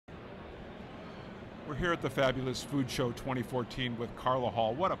We're here at the Fabulous Food Show 2014 with Carla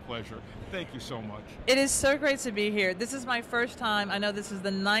Hall. What a pleasure. Thank you so much. It is so great to be here. This is my first time. I know this is the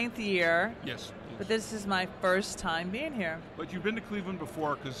 9th year. Yes. But this is my first time being here. But you've been to Cleveland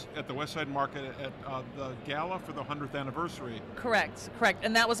before, because at the West Side Market at the gala for the 100th anniversary. Correct.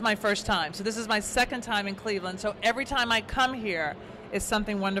 And that was my first time. So this is my second time in Cleveland. So every time I come here, it's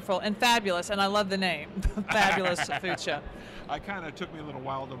something wonderful and fabulous. And I love the name, the Fabulous Food Show. I kind of took me a little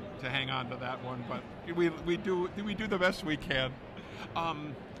while to hang on to that one, but we do the best we can.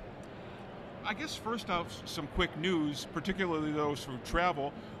 I guess first off, some quick news, particularly those who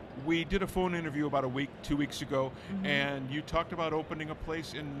travel. We did a phone interview about 2 weeks ago, and you talked about opening a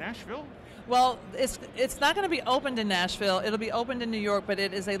place in Nashville? Well, it's not going to be opened in Nashville. It'll be opened in New York, but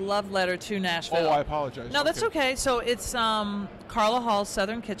it is a love letter to Nashville. Oh, I apologize. No, that's okay. So it's Carla Hall's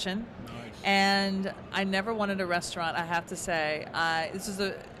Southern Kitchen. Nice. And I never wanted a restaurant, I have to say.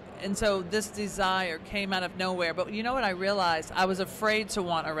 And so this desire came out of nowhere. But you know what I realized? I was afraid to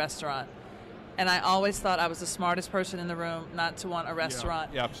want a restaurant. And I always thought I was the smartest person in the room not to want a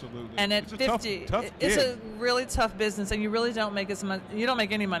restaurant. Yeah, absolutely. And at 50, it's a really tough business, and you really don't make as much. You don't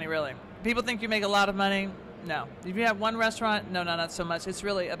make any money, really. People think you make a lot of money. No. If you have one restaurant, no, not so much. It's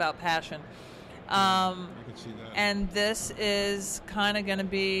really about passion. I can see that. And this is kind of going to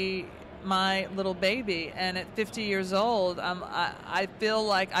be my little baby. And at 50 years old, I feel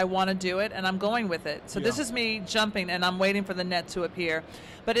like I want to do it, and I'm going with it. So this is me jumping, and I'm waiting for the net to appear.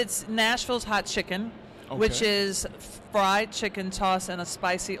 But it's Nashville's hot chicken, which is fried chicken tossed in a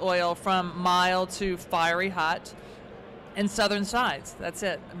spicy oil from mild to fiery hot, and southern sides. That's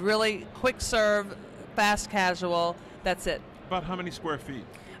it. Really quick serve, fast casual. That's it. About how many square feet?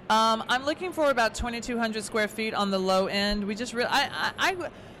 I'm looking for about 2,200 square feet on the low end. We just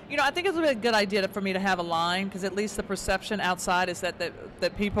I think it's a good idea for me to have a line, because at least the perception outside is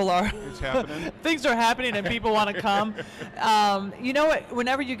that people are it's happening. Things are happening and people want to come. You know what?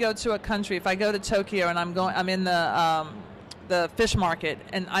 Whenever you go to a country, if I go to Tokyo and I'm in the fish market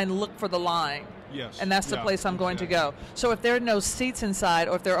and I look for the line. Yes. And that's the place I'm going to go. So if there are no seats inside,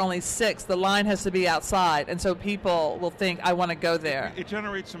 or if there are only 6, the line has to be outside, and so people will think, I want to go there. It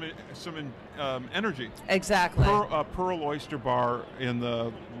generates some energy. Exactly. Pearl Oyster Bar in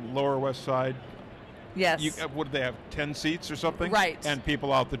the Lower West Side. Yes. What do they have, 10 seats or something? Right. And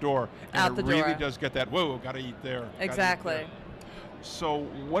people out the door. And it really does get that, whoa, got to eat there. Exactly. So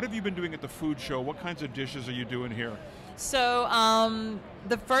what have you been doing at the food show? What kinds of dishes are you doing here? So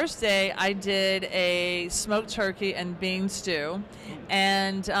the first day I did a smoked turkey and bean stew,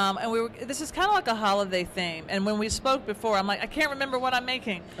 and this is kind of like a holiday theme. And when we spoke before, I'm like, I can't remember what I'm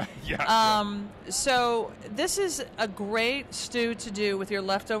making. So this is a great stew to do with your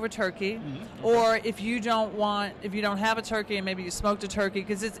leftover turkey, or if you don't have a turkey and maybe you smoked a turkey,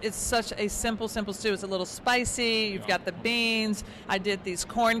 because it's such a simple stew. It's a little spicy. You've got the beans. I did these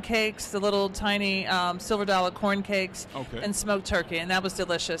corn cakes, the little tiny silver dollar corn cakes. And smoked turkey, and that was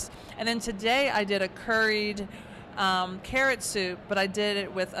delicious. And then today I did a curried carrot soup, but I did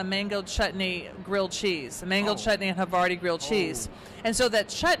it with a mango chutney grilled cheese, a mango chutney and Havarti grilled cheese. And so that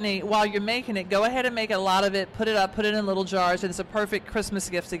chutney, while you're making it, go ahead and make a lot of it, put it up, put it in little jars, and it's a perfect Christmas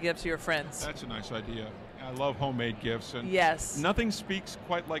gift to give to your friends. That's a nice idea. I love homemade gifts, and yes, nothing speaks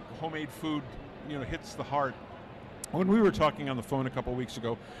quite like homemade food, hits the heart. When we were talking on the phone a couple of weeks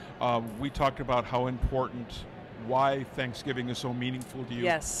ago, we talked about how important, why Thanksgiving is so meaningful to you.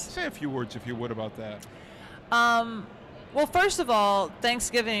 Yes. Say a few words, if you would, about that. Well, first of all,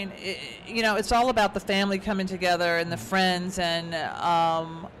 Thanksgiving, it's all about the family coming together and the friends, and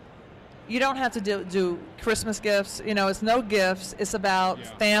you don't have to do Christmas gifts. It's no gifts. It's about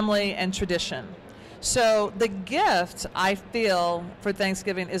family and tradition. So the gift, I feel, for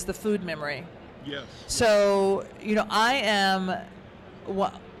Thanksgiving is the food memory. Yes. So, I am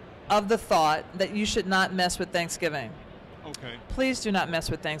of the thought that you should not mess with Thanksgiving. Okay. Please do not mess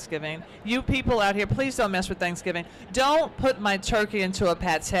with Thanksgiving. You people out here, please don't mess with Thanksgiving. Don't put my turkey into a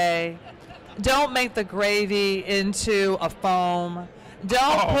pate. Don't make the gravy into a foam.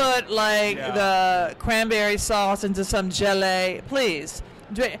 Don't put the cranberry sauce into some gelée. Please.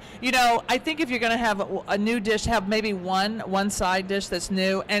 I think if you're going to have a new dish, have maybe one side dish that's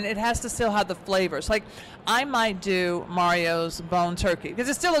new, and it has to still have the flavors. Like, I might do Mario's bone turkey, because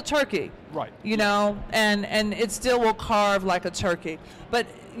it's still a turkey. Right. And it still will carve like a turkey. But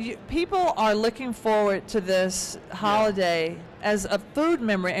people are looking forward to this holiday as a food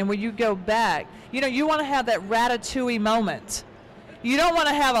memory, and when you go back, you want to have that ratatouille moment. You don't want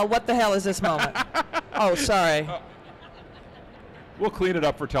to have a what the hell is this moment. Oh, sorry. We'll clean it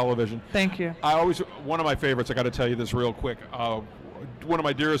up for television. Thank you. One of my favorites, I got to tell you this real quick. one of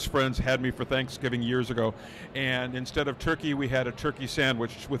my dearest friends had me for Thanksgiving years ago, and instead of turkey, we had a turkey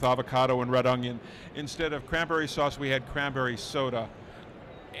sandwich with avocado and red onion. Instead of cranberry sauce, we had cranberry soda.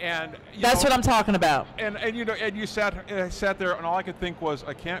 And that's what I'm talking about. And you sat there, and all I could think was,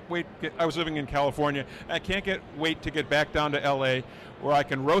 I can't wait. I was living in California. I can't wait to get back down to L.A. where I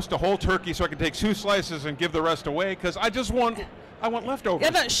can roast a whole turkey, so I can take 2 slices and give the rest away, because I want leftovers. Yeah,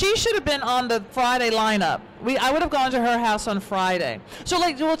 no, she should have been on the Friday lineup. I would have gone to her house on Friday. So,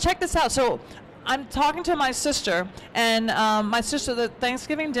 well, check this out. So, I'm talking to my sister, and my sister, the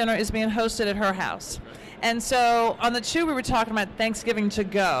Thanksgiving dinner is being hosted at her house. And so on the 2, we were talking about Thanksgiving to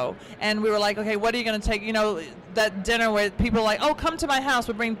go, and we were like, okay, what are you going to take? You know, that dinner where people are like, oh, come to my house,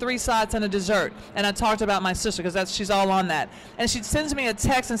 we'll bring 3 sides and a dessert. And I talked about my sister because she's all on that. And she sends me a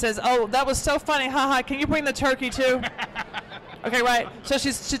text and says, oh, that was so funny, haha, can you bring the turkey too? Okay, right. So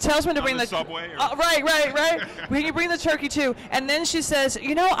she tells me to bring the subway. Right. Can you bring the turkey too? And then she says,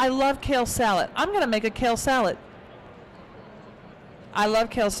 you know, I love kale salad. I'm going to make a kale salad. I love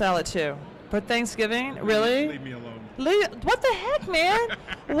kale salad too. For Thanksgiving, really? Leave me alone. What the heck, man?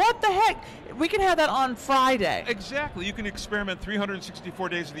 What the heck? We can have that on Friday. Exactly. You can experiment 364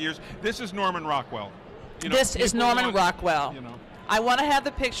 days of the year. This is Norman Rockwell. This is Norman Rockwell. You know. I want to have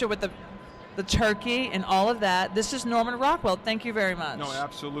the picture with the turkey and all of that. This is Norman Rockwell. Thank you very much. No,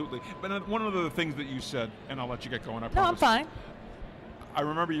 absolutely. But one of the things that you said, and I'll let you get going. No, I'm fine. I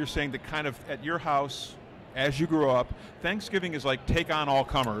remember you saying that kind of at your house, as you grew up, Thanksgiving is like take on all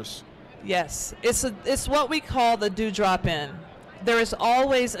comers. Yes, it's what we call the dewdrop in. There is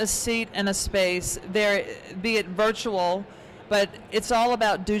always a seat and a space there, be it virtual, but it's all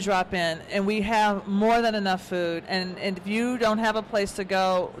about dewdrop in, and we have more than enough food. And if you don't have a place to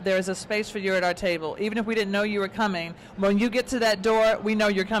go, there is a space for you at our table. Even if we didn't know you were coming, when you get to that door, we know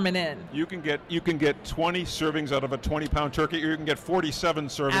you're coming in. You can get 20 servings out of a 20-pound turkey, or you can get 47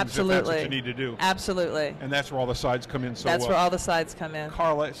 servings. Absolutely. If that's what you need to do. Absolutely. And that's where all the sides come in. That's where all the sides come in.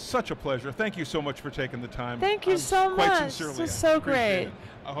 Carla, it's such a pleasure. Thank you so much for taking the time. Thank you so quite much. Sincerely, this is so great.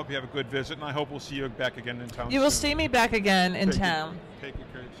 I hope you have a good visit, and I hope we'll see you back again in town. You will soon. see me back again in town. Take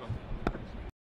good care of yourself.